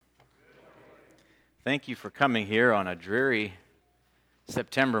Thank you for coming here on a dreary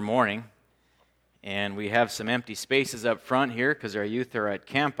September morning. And we have some empty spaces up front here because our youth are at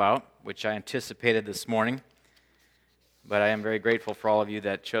camp out, which I anticipated this morning. But I am very grateful for all of you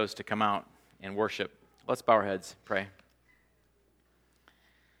that chose to come out and worship. Let's bow our heads, pray.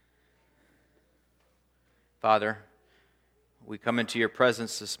 Father, we come into your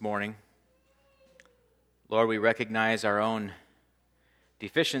presence this morning. Lord, we recognize our own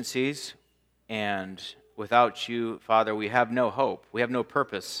deficiencies, and without you, Father, we have no hope. We have no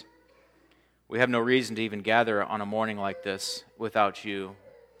purpose. We have no reason to even gather on a morning like this without you.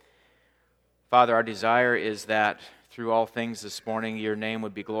 Father, our desire is that through all things this morning, your name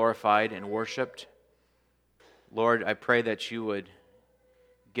would be glorified and worshiped. Lord, I pray that you would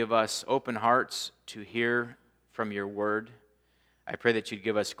give us open hearts to hear from your word. I pray that you'd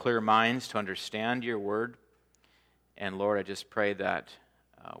give us clear minds to understand your word. And Lord, I just pray that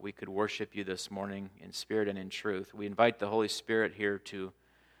we could worship you this morning in spirit and in truth. We invite the Holy Spirit here to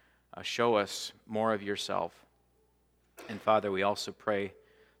show us more of yourself. And Father, we also pray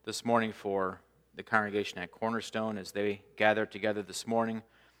this morning for the congregation at Cornerstone as they gather together this morning.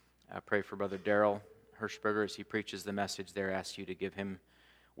 I pray for Brother Darrell Hirschberger as he preaches the message there. I ask you to give him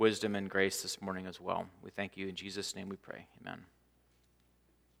wisdom and grace this morning as well. We thank you. In Jesus' name we pray. Amen.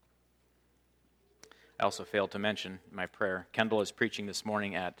 I also failed to mention in my prayer, Kendall is preaching this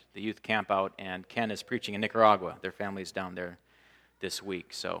morning at the youth camp out, and Ken is preaching in Nicaragua. Their family's down there this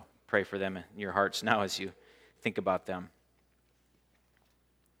week, so pray for them in your hearts now as you think about them.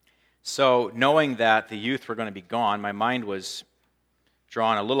 So knowing that the youth were going to be gone, my mind was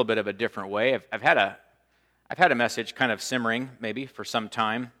drawn a little bit of a different way. I've had a message kind of simmering maybe for some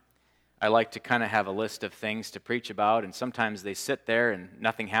time. I like to kind of have a list of things to preach about, and sometimes they sit there and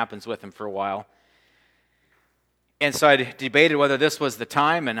nothing happens with them for a while. And so I debated whether this was the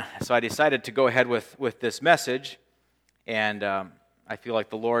time, and so I decided to go ahead with this message. And I feel like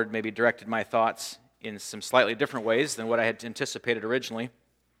the Lord maybe directed my thoughts in some slightly different ways than what I had anticipated originally.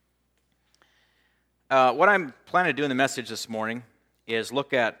 What I'm planning to do in the message this morning is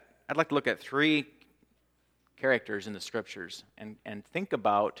I'd like to look at three characters in the Scriptures and think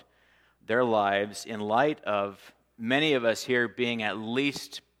about their lives in light of many of us here being at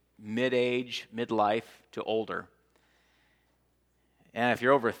least mid-age, midlife to older. And if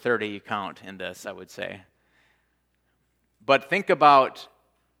you're over 30, you count in this, I would say. But think about,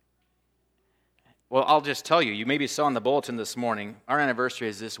 well, I'll just tell you, you maybe saw in the bulletin this morning, our anniversary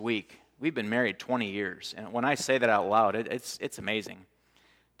is this week. We've been married 20 years. And when I say that out loud, it's amazing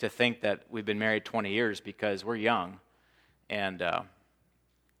to think that we've been married 20 years because we're young. And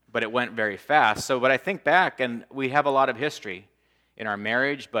but it went very fast. But I think back, and we have a lot of history in our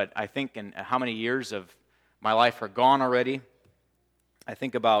marriage, but I think in how many years of my life are gone already. I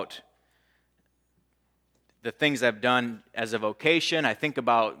think about the things I've done as a vocation. I think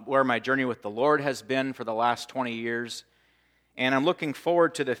about where my journey with the Lord has been for the last 20 years. And I'm looking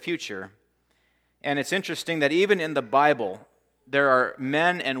forward to the future. And it's interesting that even in the Bible, there are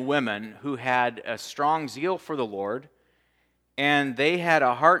men and women who had a strong zeal for the Lord, and they had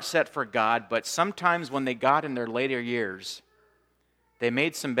a heart set for God, but sometimes when they got in their later years, they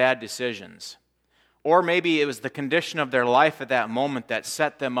made some bad decisions. Or maybe it was the condition of their life at that moment that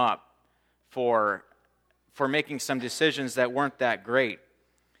set them up for making some decisions that weren't that great.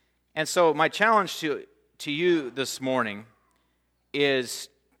 And so my challenge to you this morning is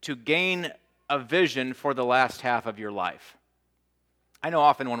to gain a vision for the last half of your life. I know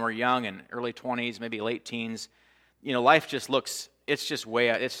often when we're young and early 20s, maybe late teens, life just looks,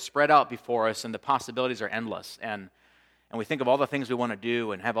 it's spread out before us and the possibilities are endless. And we think of all the things we want to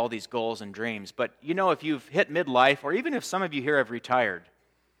do and have all these goals and dreams. But, if you've hit midlife, or even if some of you here have retired,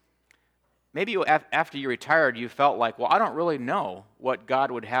 maybe after you retired, you felt like, well, I don't really know what God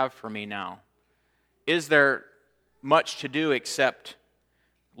would have for me now. Is there much to do except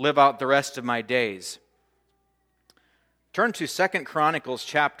live out the rest of my days? Turn to 2 Chronicles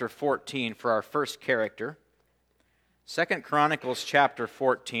chapter 14 for our first character. 2 Chronicles chapter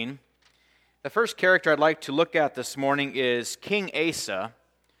 14. The first character I'd like to look at this morning is King Asa,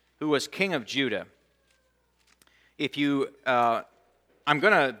 who was king of Judah. I'm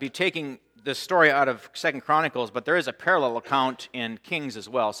going to be taking this story out of 2 Chronicles, but there is a parallel account in Kings as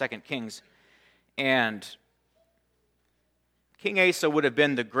well, 2 Kings. And King Asa would have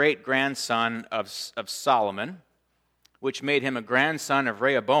been the great-grandson of Solomon, which made him a grandson of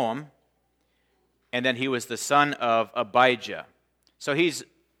Rehoboam, and then he was the son of Abijah. So he's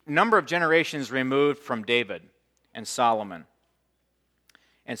number of generations removed from David and Solomon.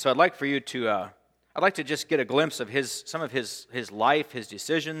 And so I'd like for you to I'd like to just get a glimpse of some of his life, his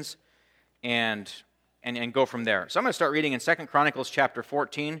decisions, and and go from there. So I'm going to start reading in 2 Chronicles chapter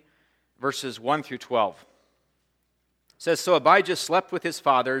 14, verses 1 through 12. It says, So Abijah slept with his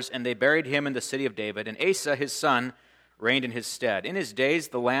fathers, and they buried him in the city of David, and Asa his son reigned in his stead. In his days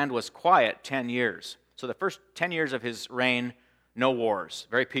the land was quiet 10 years. So the first 10 years of his reign, no wars,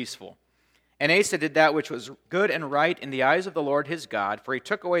 very peaceful. And Asa did that which was good and right in the eyes of the Lord his God, for he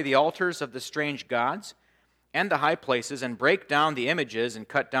took away the altars of the strange gods and the high places, and brake down the images and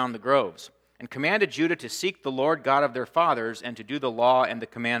cut down the groves, and commanded Judah to seek the Lord God of their fathers, and to do the law and the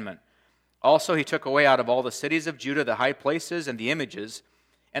commandment. Also he took away out of all the cities of Judah the high places and the images,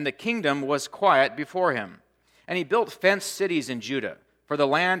 and the kingdom was quiet before him. And he built fenced cities in Judah, for the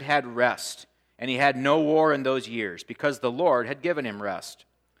land had rest, and he had no war in those years, because the Lord had given him rest.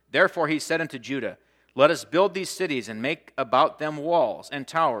 Therefore he said unto Judah, Let us build these cities, and make about them walls, and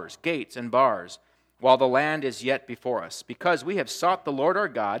towers, gates, and bars, while the land is yet before us. Because we have sought the Lord our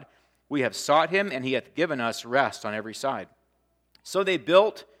God, we have sought him, and he hath given us rest on every side. So they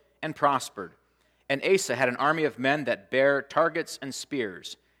built and prospered. And Asa had an army of men that bare targets and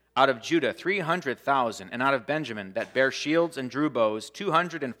spears. Out of Judah 300,000, and out of Benjamin that bare shields and drew bows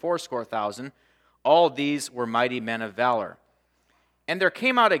 280,000. All these were mighty men of valor. And there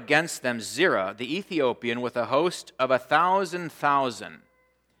came out against them Zerah the Ethiopian with a host of 1,000,000.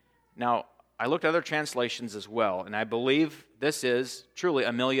 Now, I looked at other translations as well, and I believe this is truly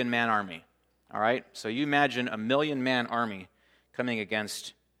a 1,000,000-man army. All right? So you imagine a 1,000,000-man army coming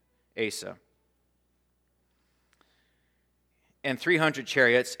against Asa. And 300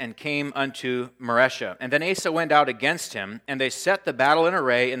 chariots, and came unto Mareshah. And then Asa went out against him, and they set the battle in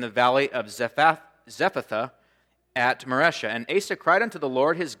array in the valley of Zephathah at Mareshah. And Asa cried unto the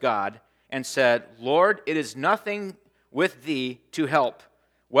Lord his God, and said, Lord, it is nothing with thee to help,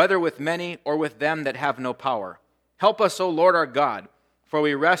 whether with many or with them that have no power. Help us, O Lord our God, for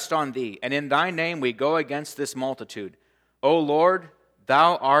we rest on thee, and in thy name we go against this multitude. O Lord,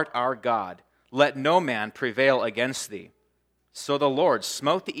 thou art our God. Let no man prevail against thee. So the Lord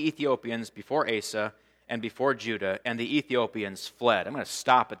smote the Ethiopians before Asa and before Judah, and the Ethiopians fled. I'm going to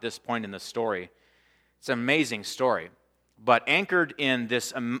stop at this point in the story. It's an amazing story. But anchored in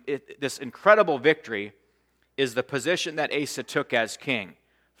this incredible victory is the position that Asa took as king.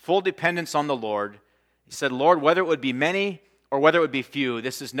 Full dependence on the Lord. He said, Lord, whether it would be many or whether it would be few,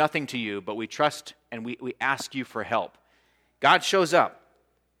 this is nothing to you, but we trust and we ask you for help. God shows up.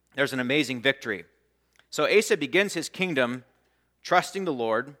 There's an amazing victory. So Asa begins his kingdom trusting the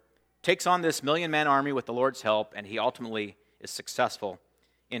Lord, takes on this 1,000,000-man army with the Lord's help, and he ultimately is successful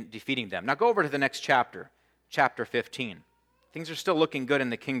in defeating them. Now go over to the next chapter, chapter 15. Things are still looking good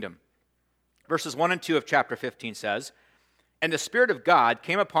in the kingdom. Verses 1 and 2 of chapter 15 says, And the Spirit of God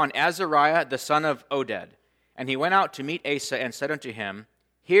came upon Azariah the son of Oded, and he went out to meet Asa and said unto him,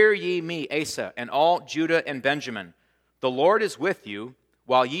 Hear ye me, Asa, and all Judah and Benjamin. The Lord is with you,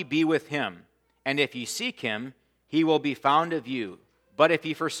 while ye be with him. And if ye seek him, he will be found of you. But if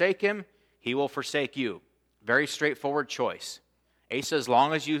ye forsake him, he will forsake you. Very straightforward choice. Asa, as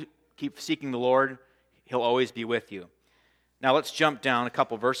long as you keep seeking the Lord, he'll always be with you. Now let's jump down a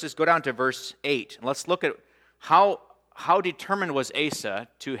couple verses. Go down to verse 8. And let's look at how determined was Asa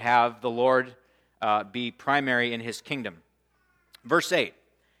to have the Lord be primary in his kingdom. Verse 8.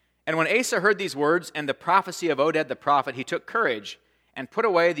 And when Asa heard these words and the prophecy of Oded the prophet, he took courage and put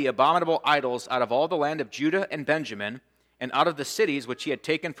away the abominable idols out of all the land of Judah and Benjamin, and out of the cities which he had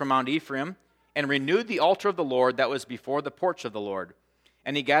taken from Mount Ephraim, and renewed the altar of the Lord that was before the porch of the Lord.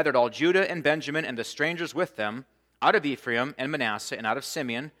 And he gathered all Judah and Benjamin and the strangers with them, out of Ephraim and Manasseh and out of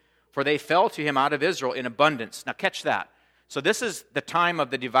Simeon, for they fell to him out of Israel in abundance. Now catch that. So this is the time of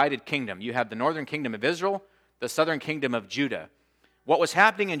the divided kingdom. You have the northern kingdom of Israel, the southern kingdom of Judah. What was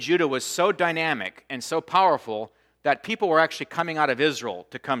happening in Judah was so dynamic and so powerful that people were actually coming out of Israel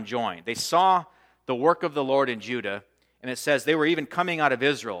to come join. They saw the work of the Lord in Judah, and it says they were even coming out of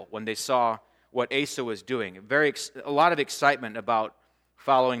Israel when they saw what Asa was doing. A lot of excitement about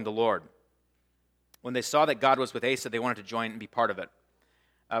following the Lord. When they saw that God was with Asa, they wanted to join and be part of it.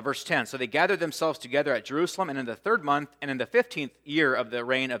 Verse 10, So they gathered themselves together at Jerusalem, and in the 3rd month, and in the 15th year of the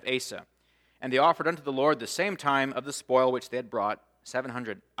reign of Asa. And they offered unto the Lord the same time of the spoil which they had brought,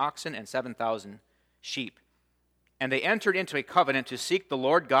 700 oxen and 7,000 sheep. And they entered into a covenant to seek the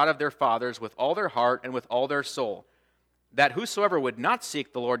Lord God of their fathers with all their heart and with all their soul, that whosoever would not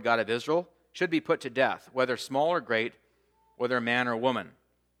seek the Lord God of Israel should be put to death, whether small or great, whether man or woman.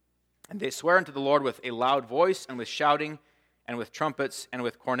 And they swear unto the Lord with a loud voice, and with shouting, and with trumpets, and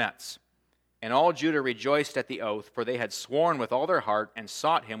with cornets. And all Judah rejoiced at the oath, for they had sworn with all their heart, and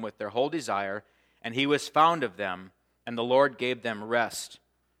sought him with their whole desire, and he was found of them, and the Lord gave them rest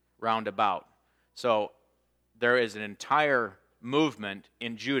round about. So there is an entire movement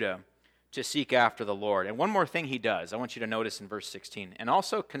in Judah to seek after the Lord. And one more thing he does, I want you to notice in verse 16. And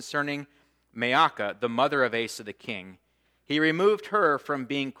also concerning Maacah, the mother of Asa the king, he removed her from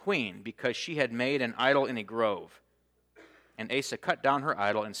being queen because she had made an idol in a grove. And Asa cut down her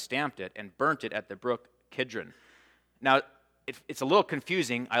idol and stamped it and burnt it at the brook Kidron. Now, it's a little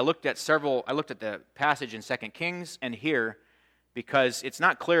confusing. I looked at the passage in 2 Kings and here, because it's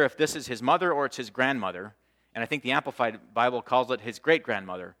not clear if this is his mother or it's his grandmother. And I think the Amplified Bible calls it his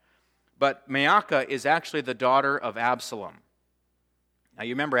great-grandmother. But Maacah is actually the daughter of Absalom. Now,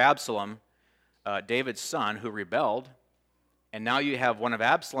 you remember Absalom, David's son, who rebelled. And now you have one of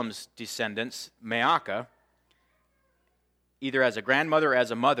Absalom's descendants, Maacah, either as a grandmother or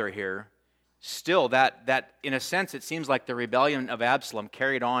as a mother here. Still, that in a sense, it seems like the rebellion of Absalom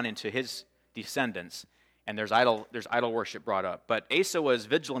carried on into his descendants. And there's idol worship brought up. But Asa was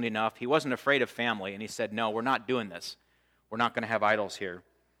vigilant enough. He wasn't afraid of family. And he said, no, we're not doing this. We're not going to have idols here.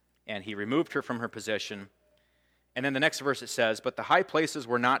 And he removed her from her position. And then the next verse it says, but the high places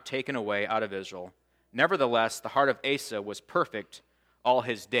were not taken away out of Israel. Nevertheless, the heart of Asa was perfect all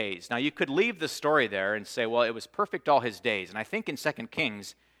his days. Now, you could leave the story there and say, well, it was perfect all his days. And I think in 2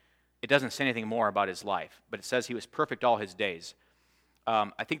 Kings, it doesn't say anything more about his life. But it says he was perfect all his days.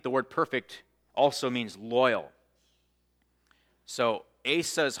 I think the word perfect also means loyal. So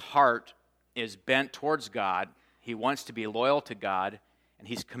Asa's heart is bent towards God. He wants to be loyal to God, and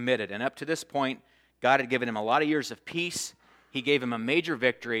he's committed. And up to this point, God had given him a lot of years of peace. He gave him a major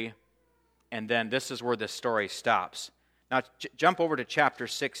victory, and then this is where the story stops. Now, jump over to chapter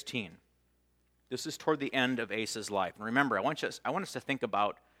 16. This is toward the end of Asa's life. And remember, I want us to think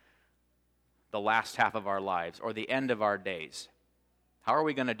about the last half of our lives, or the end of our days. How are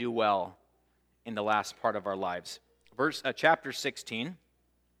we going to do well in the last part of our lives? Chapter 16,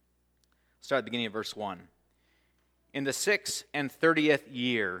 start at the beginning of verse 1. In the 36th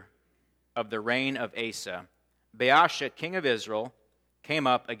year of the reign of Asa, Baasha, king of Israel, came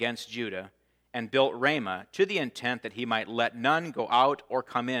up against Judah and built Ramah to the intent that he might let none go out or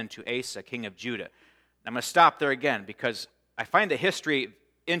come in to Asa, king of Judah. I'm going to stop there again because I find the history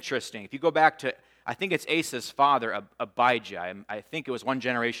interesting. If you go back to, I think it's Asa's father, Abijah. I think it was one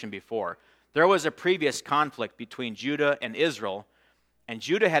generation before. There was a previous conflict between Judah and Israel, and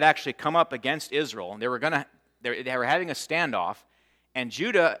Judah had actually come up against Israel, and they were having a standoff, and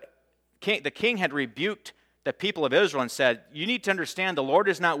Judah, the king had rebuked the people of Israel and said, you need to understand the Lord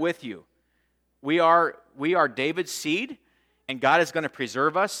is not with you. We are David's seed, and God is going to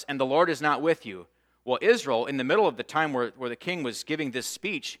preserve us, and the Lord is not with you. Well, Israel, in the middle of the time where the king was giving this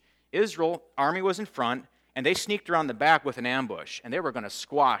speech, Israel, army was in front, and they sneaked around the back with an ambush, and they were going to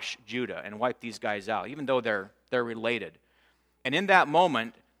squash Judah and wipe these guys out, even though they're related. And in that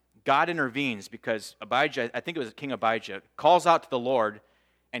moment, God intervenes because Abijah, I think it was King Abijah, calls out to the Lord,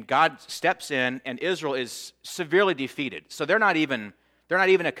 and God steps in, and Israel is severely defeated. So they're not even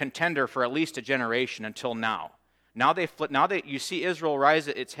a contender for at least a generation until now. Now you see Israel rise,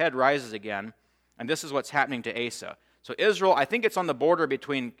 its head rises again, and this is what's happening to Asa. So Israel, I think it's on the border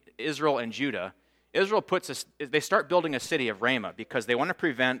between Israel and Judah. Israel they start building a city of Ramah because they want to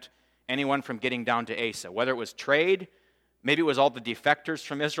prevent anyone from getting down to Asa, whether it was trade, maybe it was all the defectors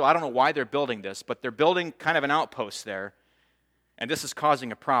from Israel. I don't know why they're building this, but they're building kind of an outpost there, and this is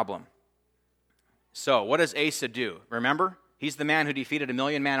causing a problem. So what does Asa do? Remember, he's the man who defeated a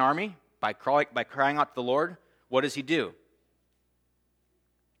 1,000,000-man army by crying out to the Lord. What does he do?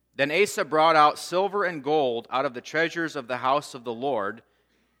 Then Asa brought out silver and gold out of the treasures of the house of the Lord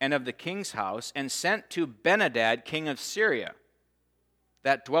and of the king's house, and sent to Benhadad, king of Syria,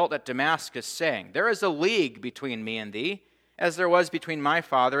 that dwelt at Damascus, saying, there is a league between me and thee, as there was between my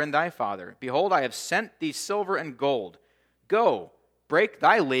father and thy father. Behold, I have sent thee silver and gold. Go, break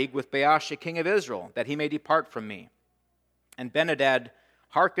thy league with Baasha, king of Israel, that he may depart from me. And Benhadad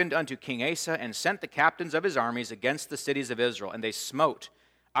hearkened unto King Asa, and sent the captains of his armies against the cities of Israel, and they smote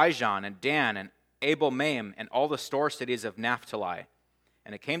Ijon and Dan and Abel-maim and all the store cities of Naphtali.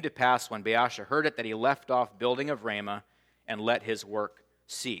 And it came to pass when Baasha heard it that he left off building of Ramah and let his work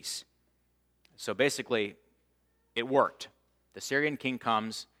cease. So basically, it worked. The Syrian king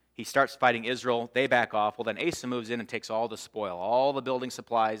comes, he starts fighting Israel, they back off. Well, then Asa moves in and takes all the spoil, all the building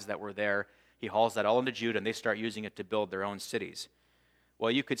supplies that were there. He hauls that all into Judah, and they start using it to build their own cities. Well,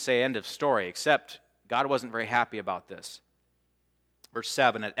 you could say end of story, except God wasn't very happy about this. Verse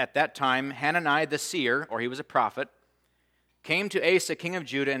 7, at that time Hanani the seer, or he was a prophet, came to Asa king of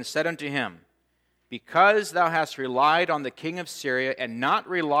Judah and said unto him, because thou hast relied on the king of Syria and not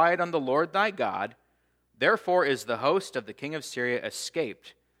relied on the Lord thy God, therefore is the host of the king of Syria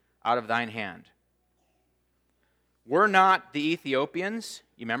escaped out of thine hand. Were not the Ethiopians,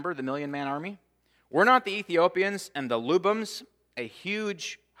 you remember the million-man army? Were not the Ethiopians and the Lubims a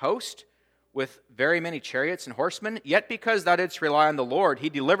huge host with very many chariots and horsemen? Yet because thou didst rely on the Lord, he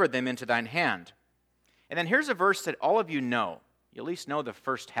delivered them into thine hand. And then here's a verse that all of you know. You at least know the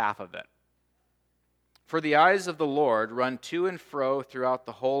first half of it. For the eyes of the Lord run to and fro throughout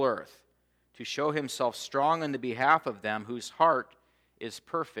the whole earth, to show himself strong in the behalf of them whose heart is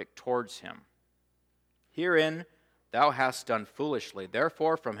perfect towards him. Herein thou hast done foolishly.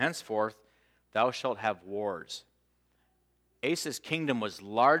 Therefore, from henceforth, thou shalt have wars. Asa's kingdom was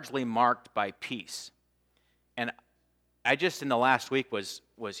largely marked by peace. And I just in the last week was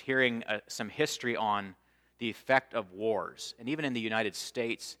hearing some history on the effect of wars. And even in the United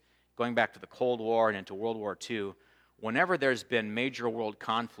States, going back to the Cold War and into World War II, whenever there's been major world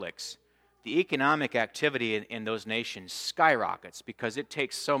conflicts, the economic activity in those nations skyrockets because it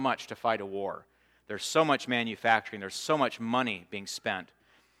takes so much to fight a war. There's so much manufacturing, there's so much money being spent.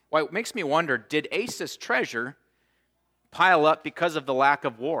 Well, it makes me wonder, did Asa's treasure pile up because of the lack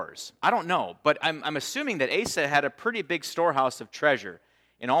of wars? I don't know, but I'm assuming that Asa had a pretty big storehouse of treasure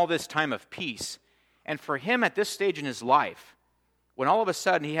in all this time of peace. And for him at this stage in his life, when all of a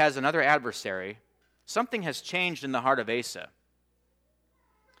sudden he has another adversary, something has changed in the heart of Asa.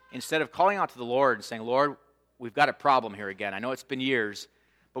 Instead of calling out to the Lord and saying, Lord, we've got a problem here again. I know it's been years,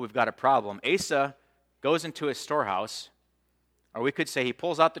 but we've got a problem. Asa goes into his storehouse, or we could say he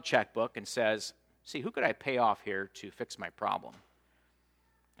pulls out the checkbook and says, see, who could I pay off here to fix my problem?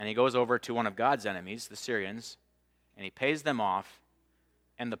 And he goes over to one of God's enemies, the Syrians, and he pays them off,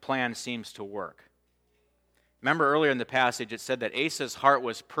 and the plan seems to work. Remember earlier in the passage it said that Asa's heart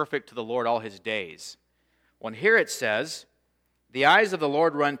was perfect to the Lord all his days. Well, here it says, the eyes of the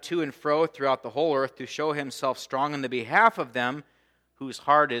Lord run to and fro throughout the whole earth to show himself strong in the behalf of them whose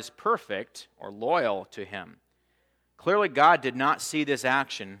heart is perfect or loyal to him. Clearly, God did not see this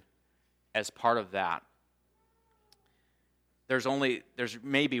action as part of that. There's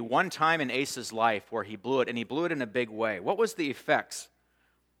maybe one time in Asa's life where he blew it, and he blew it in a big way. What was the effects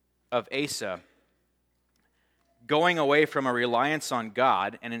of Asa going away from a reliance on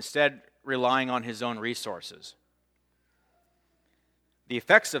God and instead relying on his own resources? The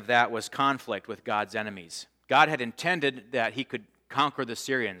effects of that was conflict with God's enemies. God had intended that he could conquer the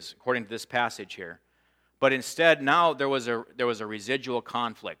Syrians, according to this passage here. But instead, now there was a residual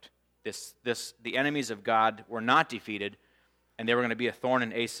conflict. The enemies of God were not defeated, and they were going to be a thorn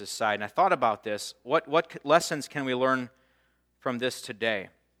in Asa's side. And I thought about this. What lessons can we learn from this today?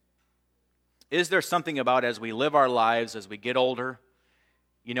 Is there something about as we live our lives, as we get older,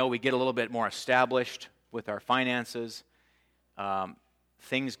 we get a little bit more established with our finances,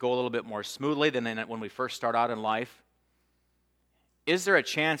 things go a little bit more smoothly than when we first start out in life? Is there a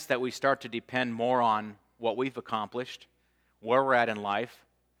chance that we start to depend more on what we've accomplished, where we're at in life,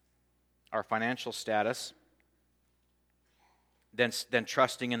 our financial status, than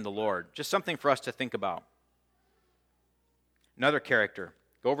trusting in the Lord? Just something for us to think about. Another character.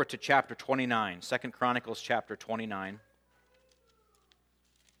 Go over to chapter 29, 2 Chronicles chapter 29.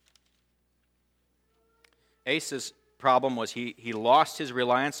 Asa's problem was he lost his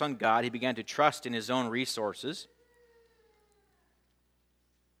reliance on God. He began to trust in his own resources.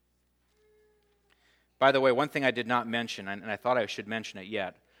 By the way, one thing I did not mention, and I thought I should mention it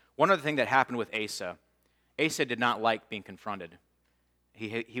yet, one other thing that happened with Asa did not like being confronted.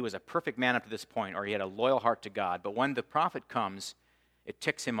 He was a perfect man up to this point, or he had a loyal heart to God, but when the prophet comes, it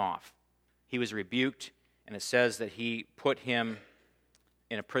ticks him off. He was rebuked, and it says that he put him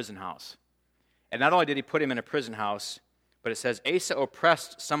in a prison house. And not only did he put him in a prison house, but it says Asa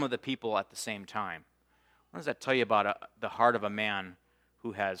oppressed some of the people at the same time. What does that tell you about the heart of a man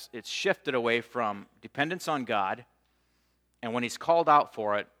who it's shifted away from dependence on God, and when he's called out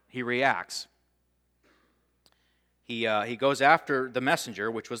for it, he reacts. He goes after the messenger,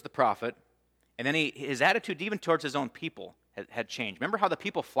 which was the prophet, and then his attitude even towards his own people had changed. Remember how the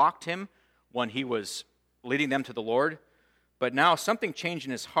people flocked him when he was leading them to the Lord? But now something changed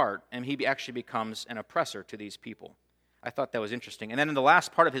in his heart, and he actually becomes an oppressor to these people. I thought that was interesting. And then in the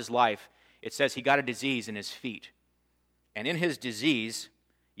last part of his life, it says he got a disease in his feet. And in his disease,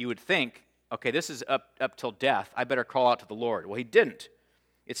 you would think, okay, this is up till death. I better call out to the Lord. Well, he didn't.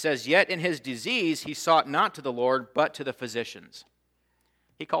 It says, yet in his disease he sought not to the Lord, but to the physicians.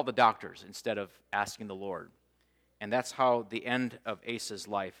 He called the doctors instead of asking the Lord. And that's how the end of Asa's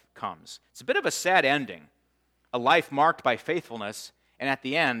life comes. It's a bit of a sad ending. A life marked by faithfulness, and at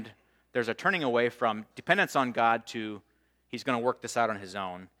the end, there's a turning away from dependence on God to he's going to work this out on his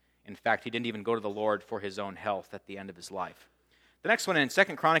own. In fact, he didn't even go to the Lord for his own health at the end of his life. The next one in 2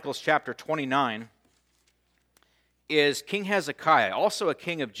 Chronicles chapter 29 is King Hezekiah, also a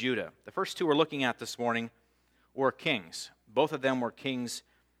king of Judah. The first two we're looking at this morning were kings. Both of them were kings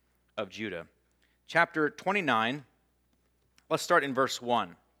of Judah. Chapter 29, let's start in verse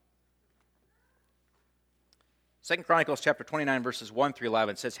 1. 2 Chronicles chapter 29, verses 1 through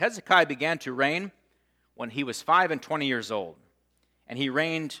 11 says, Hezekiah began to reign when he was 25 years old, and he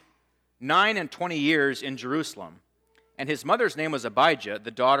reigned 29 years in Jerusalem. And his mother's name was Abijah,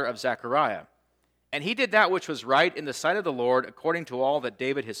 the daughter of Zechariah. And he did that which was right in the sight of the Lord, according to all that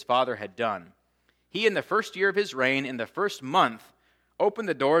David his father had done. He, in the first year of his reign, in the first month, opened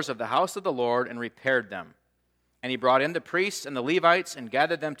the doors of the house of the Lord and repaired them. And he brought in the priests and the Levites and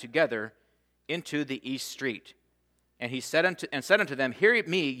gathered them together into the east street. And he said unto them, Hear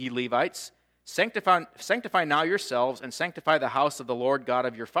me, ye Levites, sanctify now yourselves, and sanctify the house of the Lord God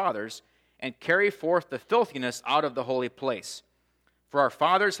of your fathers, and carry forth the filthiness out of the holy place. For our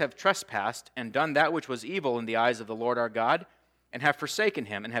fathers have trespassed, and done that which was evil in the eyes of the Lord our God, and have forsaken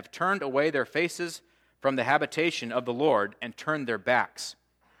him, and have turned away their faces from the habitation of the Lord, and turned their backs.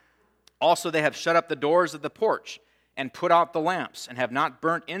 Also they have shut up the doors of the porch, and put out the lamps, and have not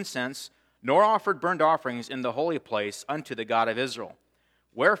burnt incense, nor offered burnt offerings in the holy place unto the God of Israel.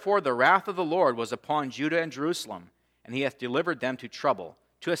 Wherefore the wrath of the Lord was upon Judah and Jerusalem, and he hath delivered them to trouble,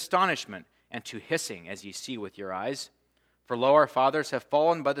 to astonishment, and to hissing, as ye see with your eyes. For lo, our fathers have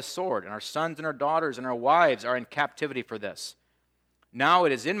fallen by the sword, and our sons and our daughters and our wives are in captivity for this. Now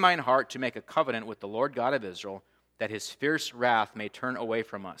it is in mine heart to make a covenant with the Lord God of Israel, that his fierce wrath may turn away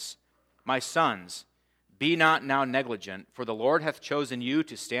from us. My sons, be not now negligent, for the Lord hath chosen you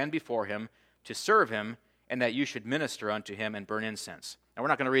to stand before him, to serve him, and that you should minister unto him and burn incense. Now we're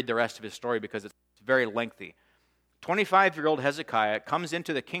not going to read the rest of his story because it's very lengthy. 25-year-old Hezekiah comes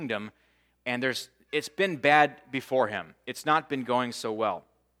into the kingdom, and it's been bad before him. It's not been going so well.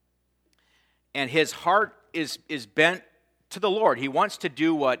 And his heart is bent to the Lord. He wants to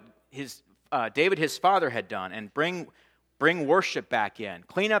do what David, his father, had done, and bring worship back in,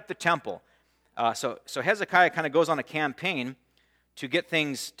 clean up the temple. So Hezekiah kind of goes on a campaign to get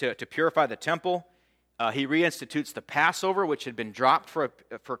things to purify the temple. He reinstitutes the Passover, which had been dropped for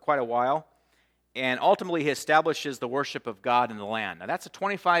quite a while. And ultimately, he establishes the worship of God in the land. Now, that's a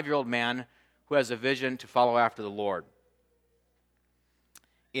 25-year-old man who has a vision to follow after the Lord.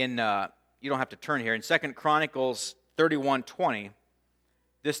 You don't have to turn here. In 2 Chronicles 31:20,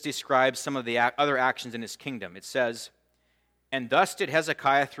 this describes some of the other actions in his kingdom. It says, And thus did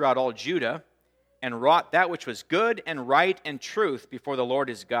Hezekiah throughout all Judah, and wrought that which was good and right and truth before the Lord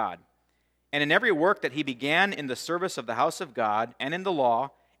his God. And in every work that he began in the service of the house of God, and in the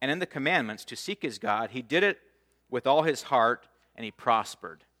law, and in the commandments to seek his God, he did it with all his heart, and he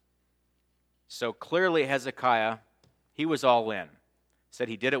prospered. So clearly Hezekiah, he was all in. Said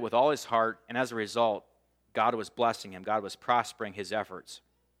he did it with all his heart, and as a result, God was blessing him. God was prospering his efforts.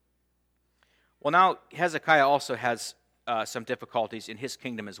 Well, now Hezekiah also has some difficulties in his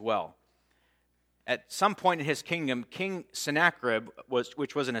kingdom as well. At some point in his kingdom, King Sennacherib,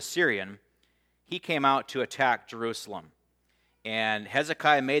 which was an Assyrian, he came out to attack Jerusalem. And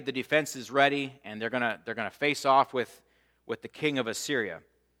Hezekiah made the defenses ready, and they're gonna face off with the king of Assyria.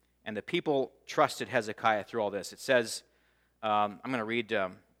 And the people trusted Hezekiah through all this. It says, I'm going to read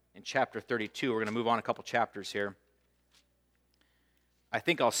in chapter 32. We're going to move on a couple chapters here. I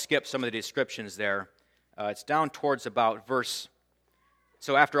think I'll skip some of the descriptions there. It's down towards about verse.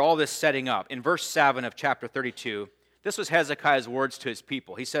 So after all this setting up, in verse 7 of chapter 32, this was Hezekiah's words to his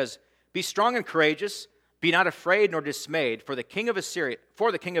people. He says, Be strong and courageous. Be not afraid nor dismayed for the king of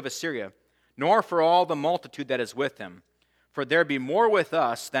Assyria, nor for all the multitude that is with him. For there be more with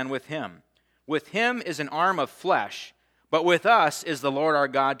us than with him. With him is an arm of flesh, but with us is the Lord our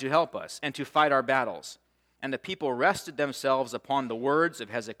God to help us and to fight our battles. And the people rested themselves upon the words of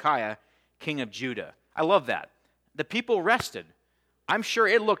Hezekiah, king of Judah. I love that. The people rested. I'm sure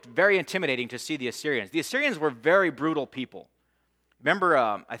it looked very intimidating to see the Assyrians. The Assyrians were very brutal people. Remember,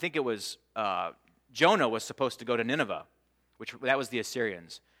 I think it was Jonah was supposed to go to Nineveh, that was the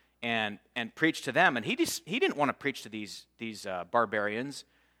Assyrians, and preach to them. And he didn't want to preach to these barbarians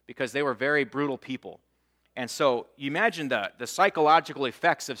because they were very brutal people. And so you imagine the psychological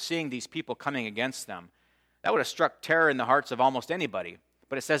effects of seeing these people coming against them. That would have struck terror in the hearts of almost anybody.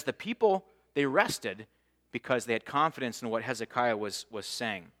 But it says the people, they rested because they had confidence in what Hezekiah was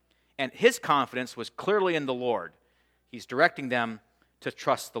saying. And his confidence was clearly in the Lord. He's directing them to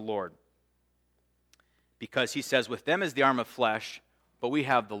trust the Lord. Because he says, with them is the arm of flesh, but we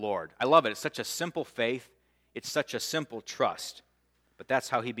have the Lord. I love it. It's such a simple faith. It's such a simple trust. But that's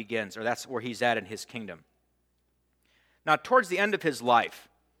how he begins, or that's where he's at in his kingdom. Now, towards the end of his life,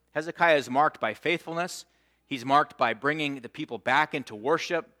 Hezekiah is marked by faithfulness. He's marked by bringing the people back into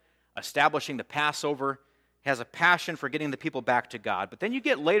worship, establishing the Passover, has a passion for getting the people back to God. But then you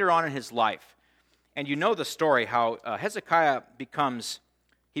get later on in his life, and you know the story, how Hezekiah becomes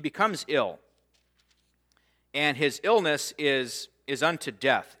ill. And his illness is unto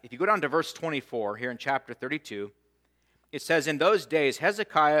death. If you go down to verse 24 here in chapter 32, it says, "In those days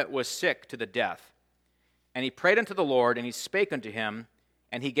Hezekiah was sick to the death, and he prayed unto the Lord, and he spake unto him,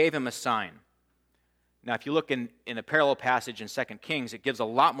 and he gave him a sign." Now, if you look in a parallel passage in 2 Kings, it gives a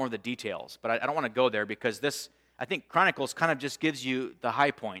lot more of the details, but I don't want to go there because this, I think Chronicles kind of just gives you the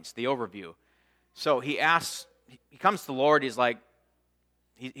high points, the overview. So he comes to the Lord, he's like,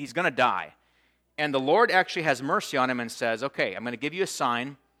 he's going to die. And the Lord actually has mercy on him and says, okay, I'm going to give you a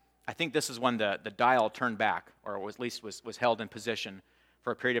sign. I think this is when the dial turned back, or at least was held in position for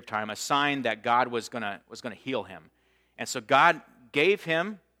a period of time, a sign that God was going to heal him. And so God gave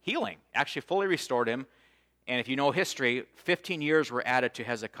him healing, actually fully restored him. And if you know history, 15 years were added to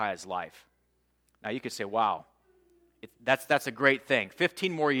Hezekiah's life. Now you could say, wow, that's a great thing.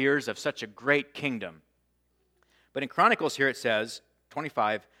 15 more years of such a great kingdom. But in Chronicles here it says,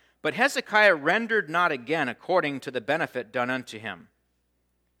 25, "But Hezekiah rendered not again according to the benefit done unto him."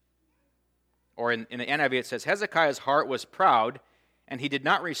 Or in the NIV it says, "Hezekiah's heart was proud, and he did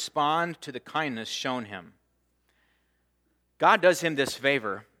not respond to the kindness shown him." God does him this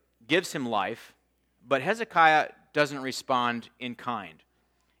favor, gives him life, but Hezekiah doesn't respond in kind.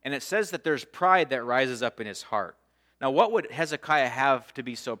 And it says that there's pride that rises up in his heart. Now, what would Hezekiah have to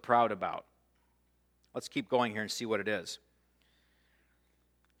be so proud about? Let's keep going here and see what it is.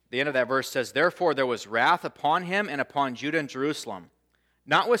 The end of that verse says, "Therefore there was wrath upon him and upon Judah and Jerusalem.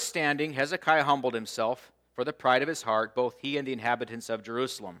 Notwithstanding, Hezekiah humbled himself for the pride of his heart, both he and the inhabitants of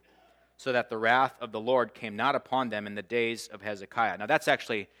Jerusalem, so that the wrath of the Lord came not upon them in the days of Hezekiah." Now that's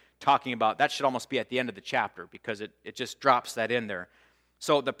actually talking about, that should almost be at the end of the chapter, because it just drops that in there.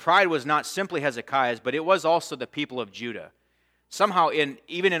 So the pride was not simply Hezekiah's, but it was also the people of Judah. Somehow,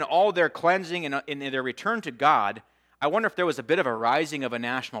 even in all their cleansing and in their return to God, I wonder if there was a bit of a rising of a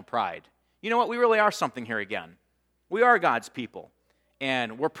national pride. You know what? We really are something here again. We are God's people,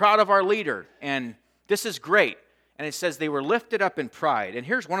 and we're proud of our leader, and this is great. And it says they were lifted up in pride. And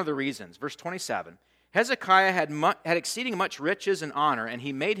here's one of the reasons. Verse 27, "Hezekiah had exceeding much riches and honor, and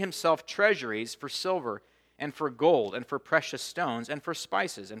he made himself treasuries for silver and for gold and for precious stones and for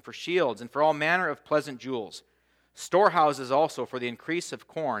spices and for shields and for all manner of pleasant jewels. Storehouses also for the increase of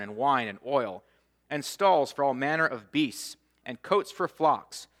corn and wine and oil, and stalls for all manner of beasts, and coats for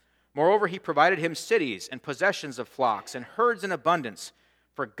flocks. Moreover, he provided him cities and possessions of flocks and herds in abundance,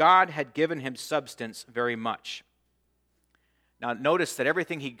 for God had given him substance very much." Now notice that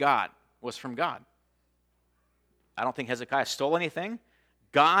everything he got was from God. I don't think Hezekiah stole anything.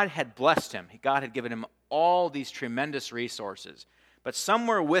 God had blessed him. God had given him all these tremendous resources. But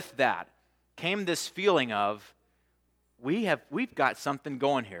somewhere with that came this feeling of, we've got something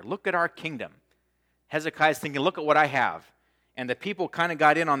going here. Look at our kingdom. Hezekiah's thinking, look at what I have. And the people kind of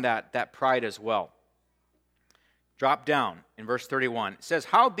got in on that pride as well. Drop down in verse 31. It says,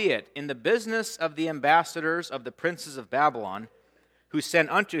 "Howbeit, in the business of the ambassadors of the princes of Babylon, who sent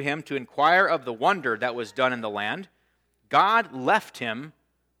unto him to inquire of the wonder that was done in the land, God left him."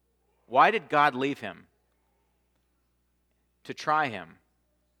 Why did God leave him? To try him,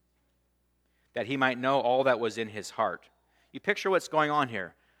 that he might know all that was in his heart. You picture what's going on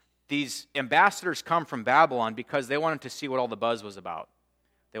here. These ambassadors come from Babylon because they wanted to see what all the buzz was about.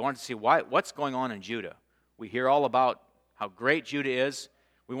 They wanted to see what's going on in Judah. We hear all about how great Judah is.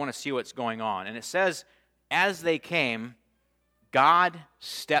 We want to see what's going on. And it says, as they came, God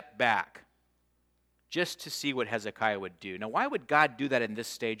stepped back just to see what Hezekiah would do. Now, why would God do that in this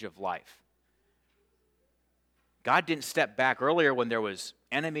stage of life? God didn't step back earlier when there was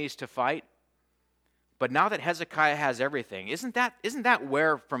enemies to fight. But now that Hezekiah has everything, isn't that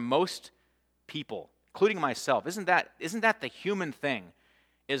where, for most people, including myself, isn't that the human thing?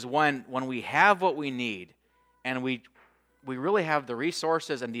 Is when we have what we need and we really have the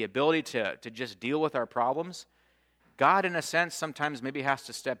resources and the ability to just deal with our problems, God, in a sense, sometimes maybe has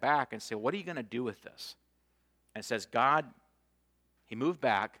to step back and say, what are you going to do with this? And it says God, he moved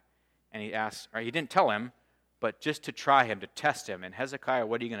back and he asked, or he didn't tell him, but just to try him, to test him. And Hezekiah,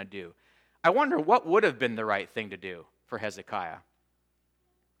 what are you going to do? I wonder what would have been the right thing to do for Hezekiah.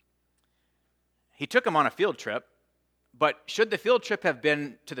 He took him on a field trip, but should the field trip have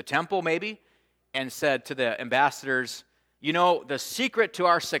been to the temple maybe and said to the ambassadors, you know, the secret to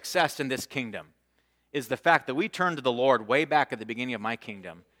our success in this kingdom is the fact that we turned to the Lord way back at the beginning of my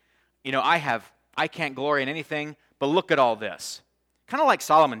kingdom. You know, I can't glory in anything, but look at all this. Kind of like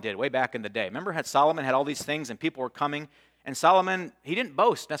Solomon did way back in the day. Remember how Solomon had all these things and people were coming? And Solomon, he didn't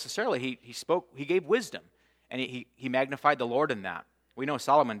boast necessarily. He spoke, he gave wisdom. And he magnified the Lord in that. We know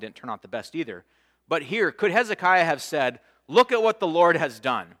Solomon didn't turn out the best either. But here, could Hezekiah have said, look at what the Lord has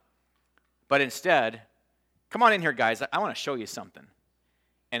done? But instead, come on in here, guys. I want to show you something.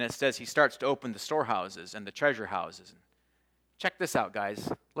 And it says he starts to open the storehouses and the treasure houses. Check this out, guys.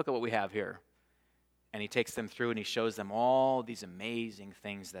 Look at what we have here. And he takes them through and he shows them all these amazing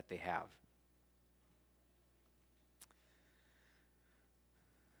things that they have.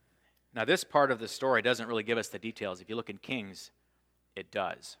 Now, this part of the story doesn't really give us the details. If you look in Kings, it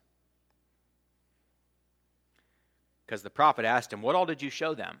does. Because the prophet asked him, what all did you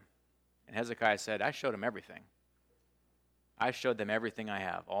show them? And Hezekiah said, I showed them everything. I showed them everything I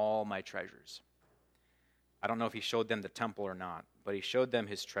have, all my treasures. I don't know if he showed them the temple or not, but he showed them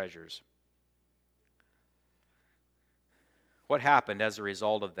his treasures. What happened as a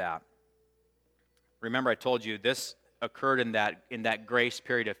result of that? Remember, I told you this occurred in that grace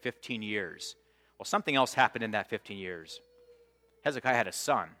period of 15 years. Well, something else happened in that 15 years. Hezekiah had a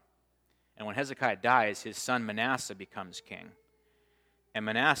son. And when Hezekiah dies, his son Manasseh becomes king. And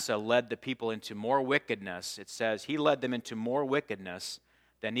Manasseh led the people into more wickedness. It says he led them into more wickedness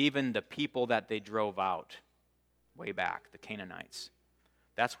than even the people that they drove out way back, the Canaanites.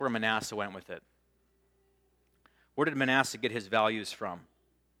 That's where Manasseh went with it. Where did Manasseh get his values from?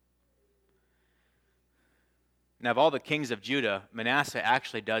 Now, of all the kings of Judah, Manasseh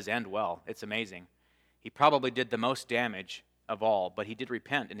actually does end well. It's amazing. He probably did the most damage of all, but he did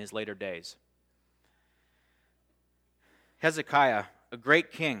repent in his later days. Hezekiah, a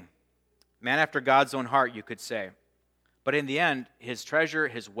great king, man after God's own heart, you could say. But in the end, his treasure,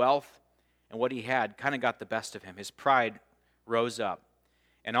 his wealth, and what he had kind of got the best of him. His pride rose up.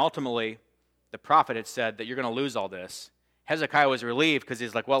 And ultimately, the prophet had said that you're going to lose all this. Hezekiah was relieved because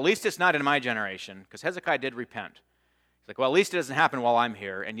he's like, well, at least it's not in my generation, because Hezekiah did repent. He's like, well, at least it doesn't happen while I'm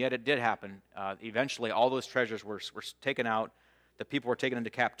here, and yet it did happen. Eventually, all those treasures were taken out. The people were taken into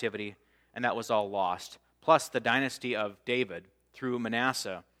captivity, and that was all lost. Plus, the dynasty of David through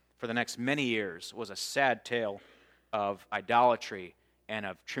Manasseh for the next many years was a sad tale of idolatry and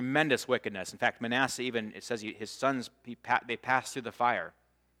of tremendous wickedness. In fact, Manasseh even, it says his sons, they passed through the fire,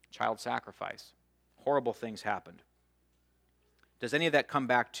 child sacrifice. Horrible things happened. Does any of that come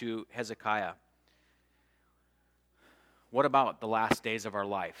back to Hezekiah? What about the last days of our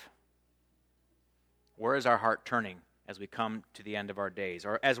life? Where is our heart turning as we come to the end of our days,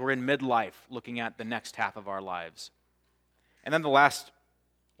 or as we're in midlife looking at the next half of our lives? And then the last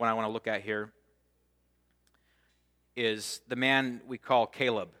one I want to look at here is the man we call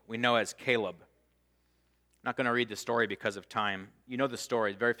Caleb. We know as Caleb. I'm not going to read the story because of time. You know the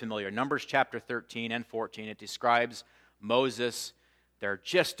story, it's very familiar. Numbers chapter 13 and 14, it describes Moses. They're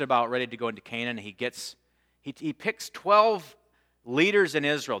just about ready to go into Canaan. He picks 12 leaders in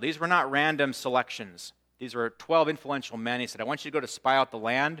Israel. These were not random selections. These were 12 influential men. He said, I want you to go to spy out the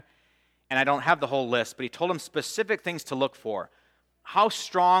land. And I don't have the whole list, but he told them specific things to look for. How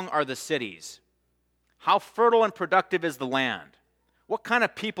strong are the cities? How fertile and productive is the land? What kind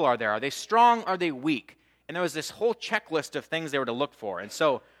of people are there? Are they strong? Are they weak? And there was this whole checklist of things they were to look for. And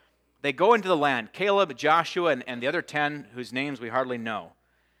so they go into the land. Caleb, Joshua, and the other 10, whose names we hardly know.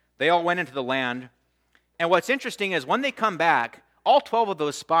 They all went into the land. And what's interesting is when they come back, all 12 of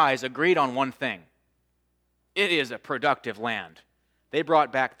those spies agreed on one thing. It is a productive land. They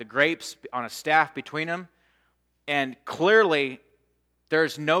brought back the grapes on a staff between them. And clearly,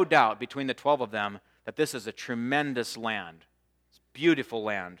 there's no doubt between the 12 of them that this is a tremendous land. It's a beautiful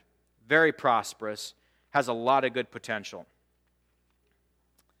land, very prosperous, has a lot of good potential.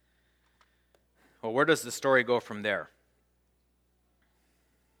 Well, where does the story go from there?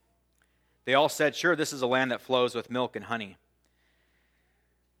 They all said, sure, this is a land that flows with milk and honey.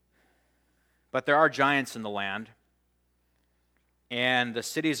 But there are giants in the land, and the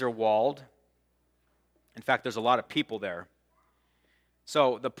cities are walled. In fact, there's a lot of people there.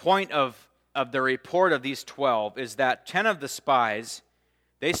 So the point of the report of these 12 is that 10 of the spies,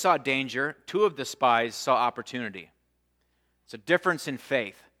 they saw danger. 2 of the spies saw opportunity. It's a difference in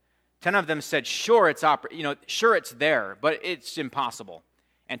faith. 10 of them said, sure, it's there, but it's impossible.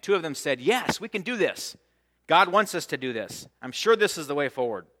 And 2 of them said, yes, we can do this. God wants us to do this. I'm sure this is the way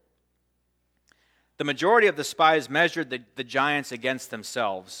forward. The majority of the spies measured the giants against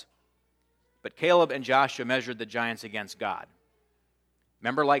themselves, but Caleb and Joshua measured the giants against God.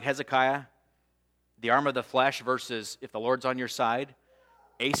 Remember, like Hezekiah, the arm of the flesh versus if the Lord's on your side.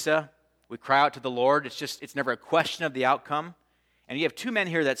 Asa, we cry out to the Lord. It's never a question of the outcome. And you have 2 men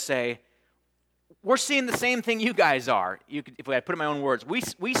here that say, we're seeing the same thing you guys are. If I put it in my own words,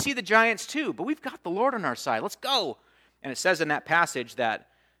 we see the giants too, but we've got the Lord on our side. Let's go. And it says in that passage that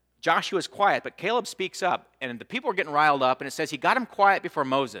Joshua's quiet, but Caleb speaks up, and the people are getting riled up, and it says he got him quiet before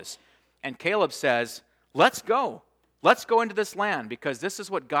Moses. And Caleb says, let's go. Let's go into this land, because this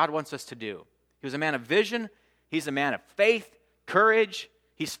is what God wants us to do. He was a man of vision. He's a man of faith, courage.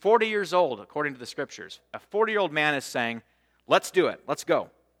 He's 40 years old, according to the scriptures. A 40-year-old man is saying, let's do it. Let's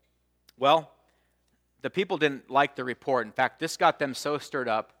go. Well, the people didn't like the report. In fact, this got them so stirred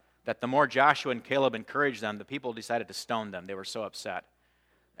up that the more Joshua and Caleb encouraged them, the people decided to stone them. They were so upset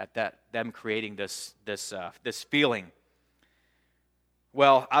at them creating this feeling.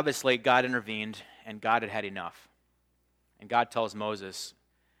 Well, obviously, God intervened, and God had had enough. And God tells Moses,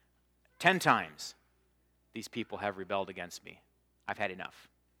 10 times these people have rebelled against me. I've had enough.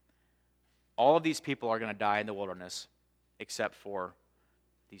 All of these people are going to die in the wilderness except for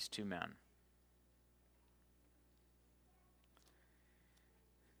these 2 men.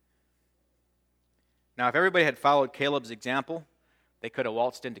 Now, if everybody had followed Caleb's example, they could have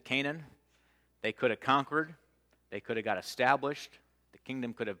waltzed into Canaan. They could have conquered. They could have got established. The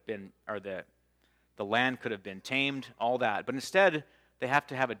kingdom could have been, or the land could have been tamed, all that. But instead, they have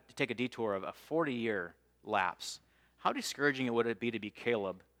to take a detour of a 40-year lapse. How discouraging would it be to be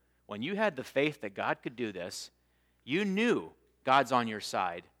Caleb when you had the faith that God could do this, you knew God's on your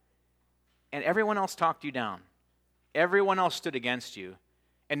side, and everyone else talked you down. Everyone else stood against you.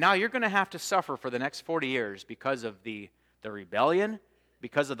 And now you're going to have to suffer for the next 40 years because of the rebellion,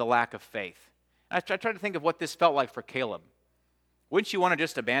 because of the lack of faith. I try to think of what this felt like for Caleb. Wouldn't you want to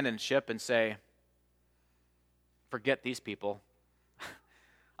just abandon ship and say, forget these people.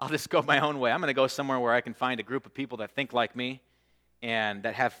 I'll just go my own way. I'm going to go somewhere where I can find a group of people that think like me and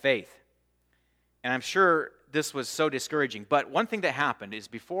that have faith. And I'm sure this was so discouraging. But one thing that happened is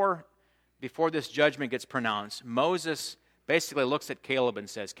before this judgment gets pronounced, Moses basically looks at Caleb and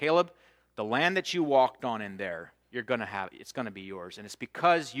says, Caleb, the land that you walked on in there, you're going to have, it's going to be yours. And it's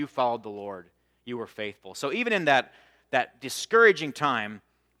because you followed the Lord. You were faithful. So even in that discouraging time,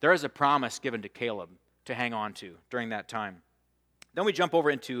 there is a promise given to Caleb to hang on to during that time. Then we jump over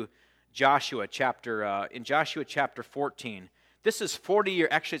into Joshua chapter 14. This is 40 years,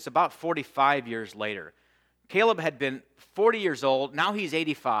 actually it's about 45 years later. Caleb had been 40 years old, now he's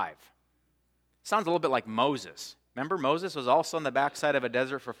 85. Sounds a little bit like Moses. Remember, Moses was also on the backside of a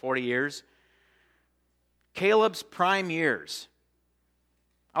desert for 40 years. Caleb's prime years,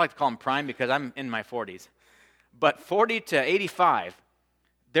 I like to call them prime because I'm in my 40s, but 40 to 85,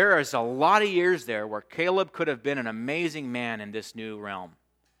 there is a lot of years there where Caleb could have been an amazing man in this new realm.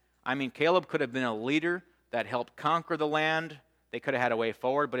 I mean, Caleb could have been a leader that helped conquer the land. They could have had a way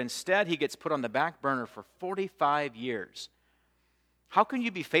forward, but instead he gets put on the back burner for 45 years. How can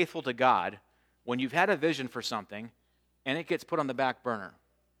you be faithful to God when you've had a vision for something and it gets put on the back burner?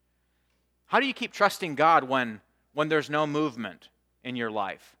 How do you keep trusting God when there's no movement in your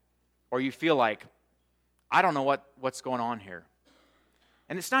life? Or you feel like, I don't know what's going on here.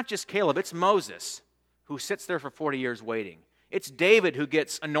 And it's not just Caleb, it's Moses who sits there for 40 years waiting. It's David who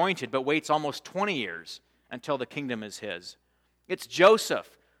gets anointed but waits almost 20 years until the kingdom is his. It's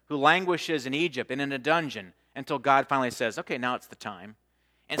Joseph who languishes in Egypt and in a dungeon until God finally says, okay, now it's the time.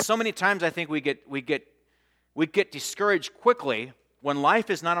 And so many times I think we get discouraged quickly when life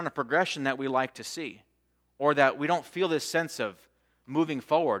is not on a progression that we like to see, or that we don't feel this sense of moving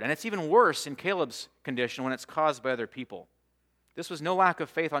forward. And it's even worse in Caleb's condition when it's caused by other people. This was no lack of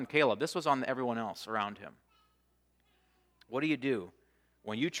faith on Caleb. This was on everyone else around him. What do you do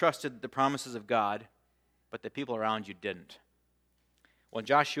when you trusted the promises of God, but the people around you didn't? Well, in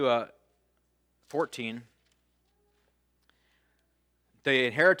Joshua 14, the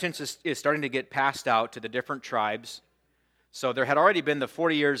inheritance is starting to get passed out to the different tribes. So there had already been the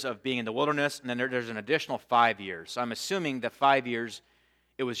 40 years of being in the wilderness, and then there's an additional 5 years. So I'm assuming that 5 years,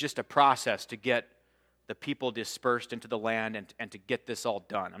 it was just a process to get the people dispersed into the land and to get this all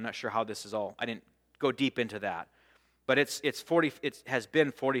done. I'm not sure how this is all, I didn't go deep into that. But it has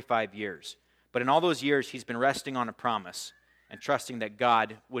been 45 years. But in all those years, he's been resting on a promise and trusting that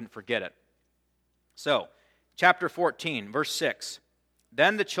God wouldn't forget it. So, chapter 14, verse 6.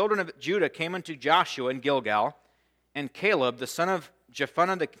 Then the children of Judah came unto Joshua in Gilgal, and Caleb, the son of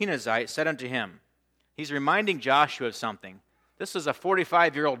Jephunneh the Kenizzite, said unto him, he's reminding Joshua of something. This is a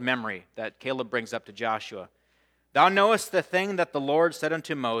 45-year-old memory that Caleb brings up to Joshua. Thou knowest the thing that the Lord said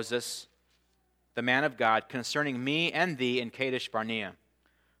unto Moses, the man of God, concerning me and thee in Kadesh Barnea.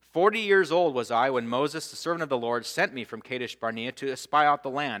 40 years old was I when Moses, the servant of the Lord, sent me from Kadesh Barnea to espy out the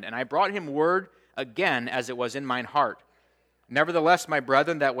land. And I brought him word again as it was in mine heart. Nevertheless, my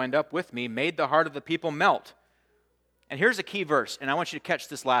brethren that went up with me made the heart of the people melt. And here's a key verse, and I want you to catch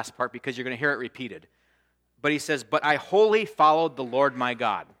this last part because you're going to hear it repeated. But he says, but I wholly followed the Lord my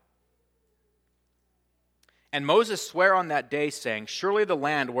God. And Moses sware on that day, saying, surely the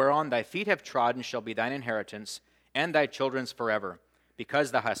land whereon thy feet have trodden shall be thine inheritance, and thy children's forever,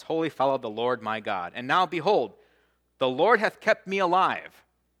 because thou hast wholly followed the Lord my God. And now, behold, the Lord hath kept me alive,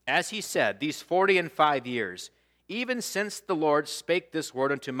 as he said, these 45 years, even since the Lord spake this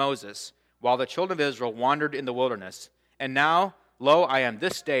word unto Moses, while the children of Israel wandered in the wilderness. And now, lo, I am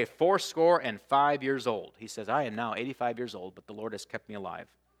this day 85 years old. He says, I am now 85 years old, but the Lord has kept me alive.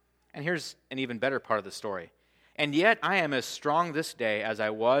 And here's an even better part of the story. And yet I am as strong this day as I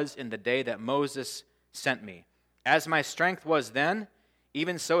was in the day that Moses sent me. As my strength was then,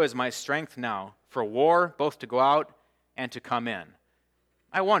 even so is my strength now, for war, both to go out and to come in.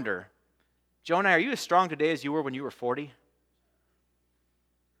 I wonder, Jonah, are you as strong today as you were when you were 40?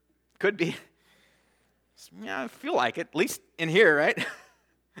 Could be. Yeah, I feel like it, at least in here, right?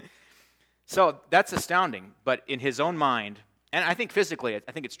 So that's astounding. But in his own mind, and I think physically,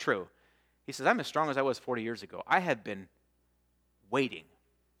 I think it's true. He says, I'm as strong as I was 40 years ago. I have been waiting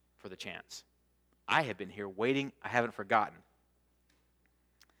for the chance. I have been here waiting. I haven't forgotten.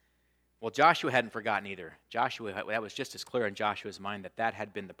 Well, Joshua hadn't forgotten either. That was just as clear in Joshua's mind that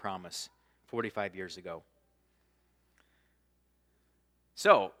had been the promise 45 years ago.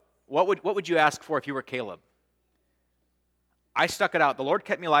 So, what would you ask for if you were Caleb? I stuck it out. The Lord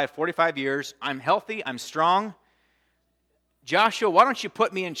kept me alive 45 years. I'm healthy. I'm strong. Joshua, why don't you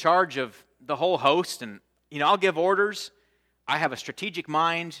put me in charge of the whole host, and I'll give orders. I have a strategic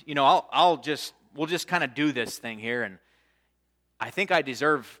mind. We'll just kind of do this thing here, and I think I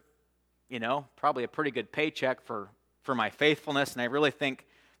deserve, probably a pretty good paycheck for my faithfulness, and I really think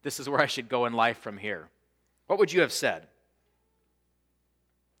this is where I should go in life from here. What would you have said?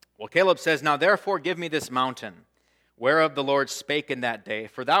 Well, Caleb says, now therefore give me this mountain, whereof the Lord spake in that day.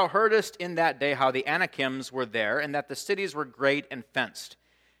 For thou heardest in that day how the Anakims were there, and that the cities were great and fenced.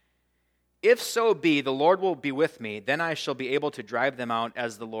 If so be the Lord will be with me, then I shall be able to drive them out,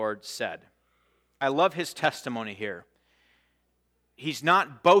 as the Lord said. I love his testimony here. He's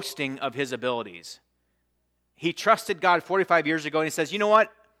not boasting of his abilities. He trusted God 45 years ago, and he says, you know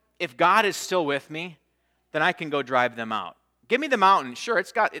what? If God is still with me, then I can go drive them out. Give me the mountain. Sure,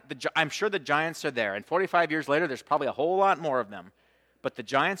 I'm sure the giants are there. And 45 years later, there's probably a whole lot more of them. But the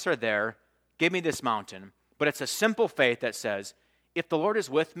giants are there. Give me this mountain. But it's a simple faith that says, if the Lord is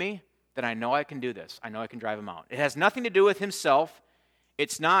with me, then I know I can do this. I know I can drive them out. It has nothing to do with himself.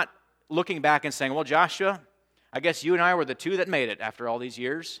 It's not looking back and saying, well, Joshua, I guess you and I were the two that made it after all these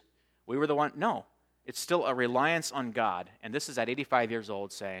years. We were the one. No, it's still a reliance on God. And this is at 85 years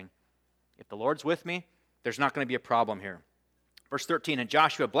old saying, if the Lord's with me, there's not going to be a problem here. Verse 13, and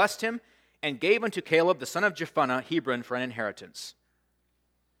Joshua blessed him and gave unto Caleb the son of Jephunneh Hebron for an inheritance.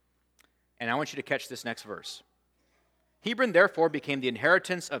 And I want you to catch this next verse. Hebron therefore became the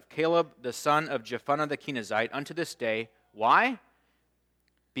inheritance of Caleb the son of Jephunneh the Kenizzite unto this day. Why?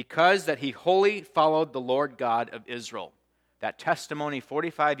 Because that he wholly followed the Lord God of Israel. That testimony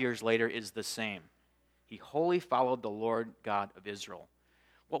 45 years later is the same. He wholly followed the Lord God of Israel.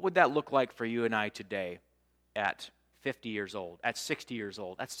 What would that look like for you and I today at 50 years old, at 60 years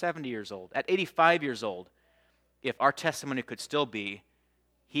old, at 70 years old, at 85 years old, if our testimony could still be,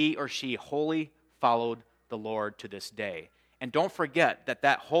 he or she wholly followed the Lord to this day? And don't forget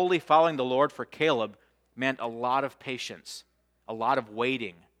that wholly following the Lord for Caleb meant a lot of patience, a lot of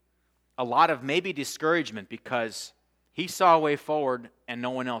waiting, a lot of maybe discouragement because he saw a way forward and no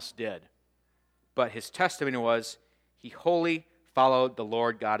one else did. But his testimony was he wholly followed the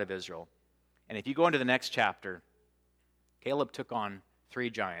Lord God of Israel. And if you go into the next chapter, Caleb took on 3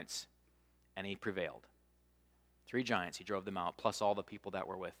 giants, and he prevailed. 3 giants, he drove them out, plus all the people that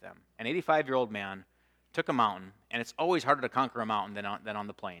were with them. An 85-year-old man took a mountain, and it's always harder to conquer a mountain than on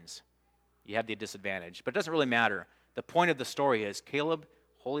the plains. You have the disadvantage, but it doesn't really matter. The point of the story is Caleb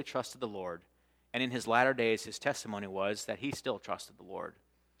wholly trusted the Lord, and in his latter days, his testimony was that he still trusted the Lord.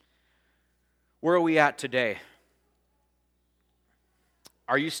 Where are we at today?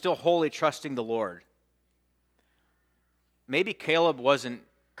 Are you still wholly trusting the Lord? Maybe Caleb wasn't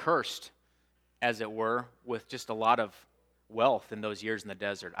cursed, as it were, with just a lot of wealth in those years in the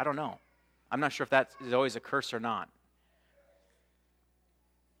desert. I don't know. I'm not sure if that is always a curse or not.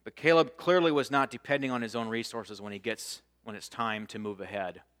 But Caleb clearly was not depending on his own resources when it's time to move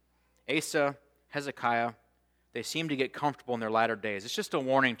ahead. Asa, Hezekiah, they seem to get comfortable in their latter days. It's just a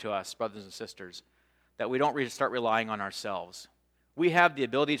warning to us, brothers and sisters, that we don't start relying on ourselves. We have the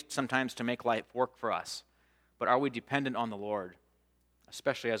ability sometimes to make life work for us. but are we dependent on the Lord,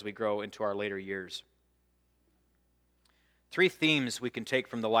 especially as we grow into our later years? 3 themes we can take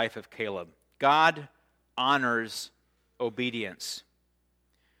from the life of Caleb. God honors obedience.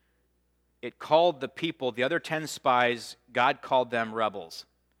 It called the people, the other 10 spies, God called them rebels.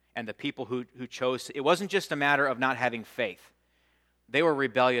 And the people who chose, it wasn't just a matter of not having faith. They were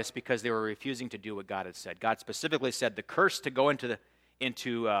rebellious because they were refusing to do what God had said. God specifically said the curse to go into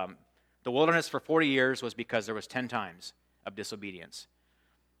the wilderness for 40 years was because there was 10 times of disobedience.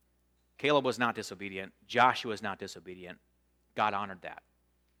 Caleb was not disobedient. Joshua was not disobedient. God honored that.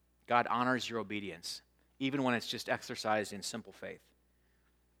 God honors your obedience, even when it's just exercised in simple faith.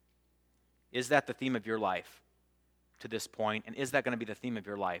 Is that the theme of your life to this point? And is that going to be the theme of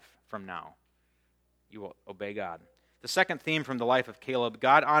your life from now? You will obey God. The second theme from the life of Caleb,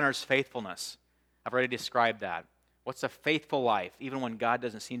 God honors faithfulness. I've already described that. What's a faithful life, even when God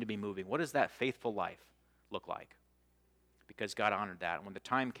doesn't seem to be moving? What does that faithful life look like? Because God honored that. And when the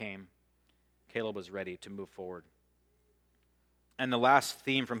time came, Caleb was ready to move forward. And the last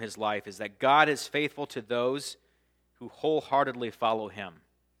theme from his life is that God is faithful to those who wholeheartedly follow him.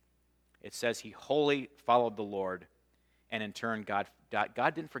 It says he wholly followed the Lord, and in turn, God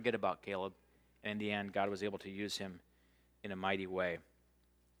didn't forget about Caleb, and in the end, God was able to use him in a mighty way.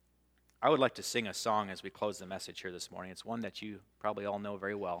 I would like to sing a song as we close the message here this morning. It's one that you probably all know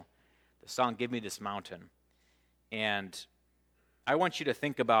very well. The song, Give Me This Mountain. And I want you to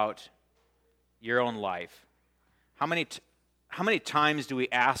think about your own life. How many times do we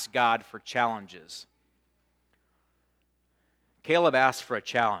ask God for challenges? Caleb asked for a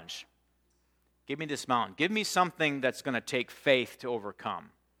challenge. Give me this mountain. Give me something that's going to take faith to overcome.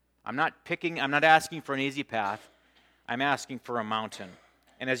 I'm not asking for an easy path. I'm asking for a mountain.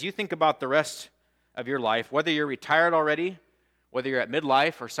 And as you think about the rest of your life, whether you're retired already, whether you're at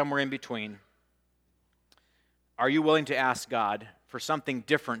midlife or somewhere in between, are you willing to ask God for something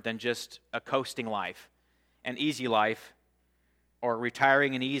different than just a coasting life, an easy life, or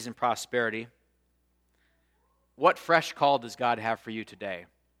retiring in ease and prosperity? What fresh call does God have for you today?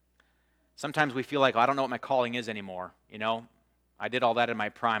 Sometimes we feel like, I don't know what my calling is anymore. I did all that in my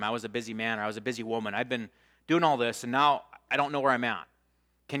prime. I was a busy man, or I was a busy woman. I've been doing all this, and now I don't know where I'm at.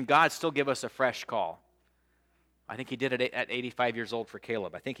 Can God still give us a fresh call? I think he did it at 85 years old for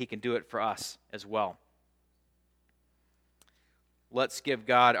Caleb. I think he can do it for us as well. Let's give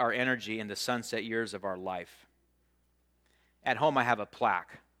God our energy in the sunset years of our life. At home, I have a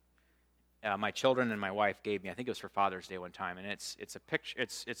plaque. My children and my wife gave me. I think it was for Father's Day one time, and it's a picture.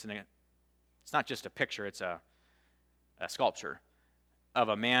 It's not just a picture. It's a sculpture of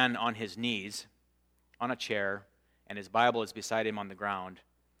a man on his knees on a chair, and his Bible is beside him on the ground,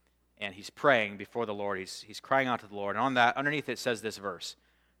 and he's praying before the Lord. He's crying out to the Lord, and on that, underneath it says this verse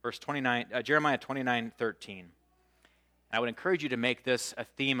 29, Jeremiah 29:13. I would encourage you to make this a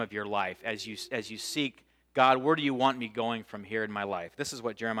theme of your life as you seek, God, where do you want me going from here in my life? This is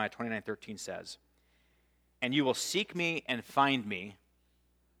what Jeremiah 29:13 says. And you will seek me and find me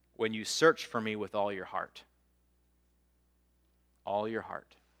when you search for me with all your heart. All your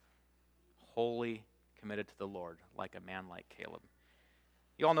heart. Wholly committed to the Lord, like a man like Caleb.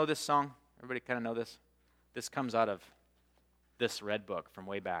 You all know this song? Everybody kind of know this? This comes out of this red book from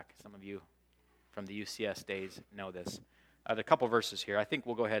way back. Some of you from the UCS days know this. There are a couple verses here. I think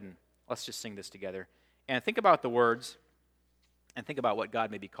we'll go ahead and let's just sing this together. And think about the words and think about what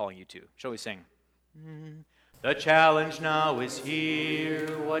God may be calling you to. Shall we sing? The challenge now is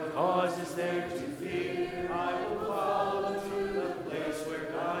here. What cause is there to fear? I will follow through the place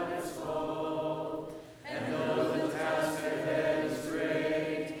where God has called. And though the task ahead is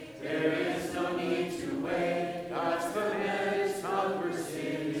great, there is no need to wait. God's command is conquers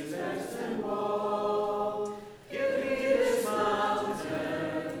in his best and bold. Give me this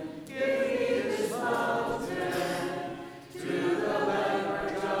mountain. Give me this mountain. To the land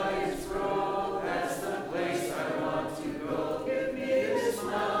where giants grow. That's the place I want to go. Give me this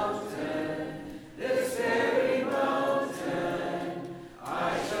mountain. This very mountain.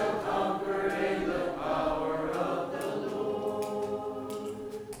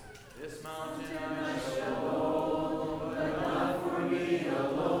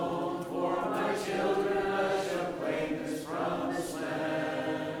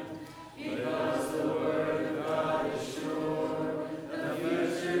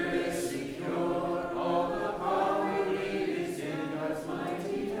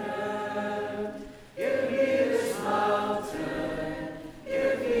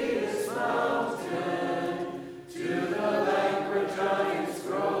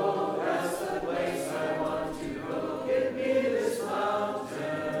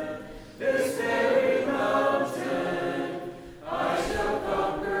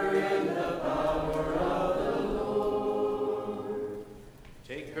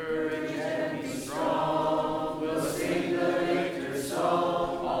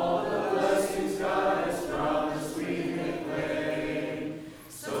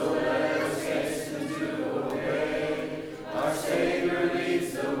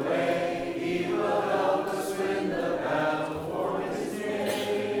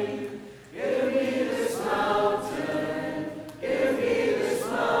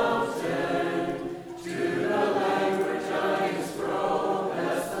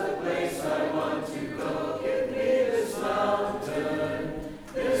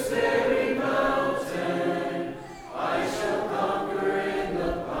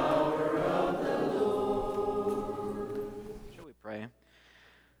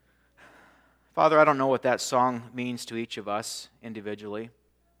 Father, I don't know what that song means to each of us individually.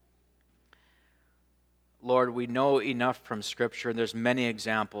 Lord, we know enough from Scripture, and there's many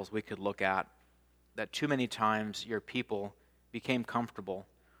examples we could look at, that too many times your people became comfortable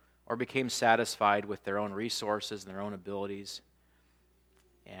or became satisfied with their own resources and their own abilities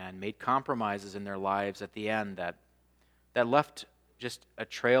and made compromises in their lives at the end that left just a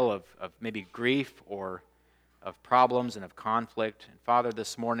trail of maybe grief or of problems and of conflict. And Father,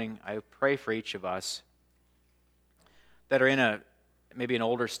 this morning I pray for each of us that are in maybe an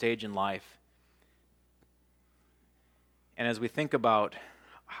older stage in life. And as we think about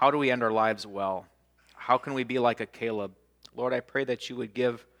how do we end our lives well, how can we be like a Caleb? Lord, I pray that you would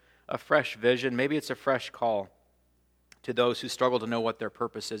give a fresh vision. Maybe it's a fresh call to those who struggle to know what their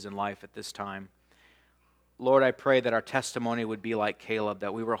purpose is in life at this time. Lord, I pray that our testimony would be like Caleb,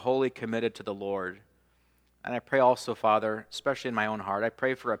 that we were wholly committed to the Lord. And I pray also, Father, especially in my own heart, I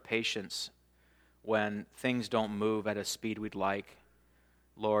pray for a patience when things don't move at a speed we'd like.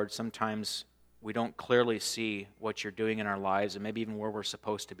 Lord, sometimes we don't clearly see what you're doing in our lives and maybe even where we're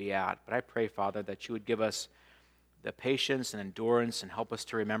supposed to be at. But I pray, Father, that you would give us the patience and endurance and help us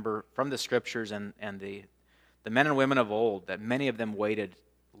to remember from the Scriptures and the men and women of old that many of them waited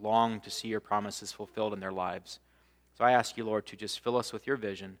long to see your promises fulfilled in their lives. So I ask you, Lord, to just fill us with your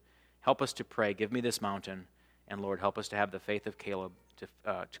vision. Help us to pray, give me this mountain, and Lord, help us to have the faith of Caleb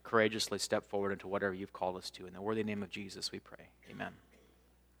to courageously step forward into whatever you've called us to. In the worthy name of Jesus we pray. Amen.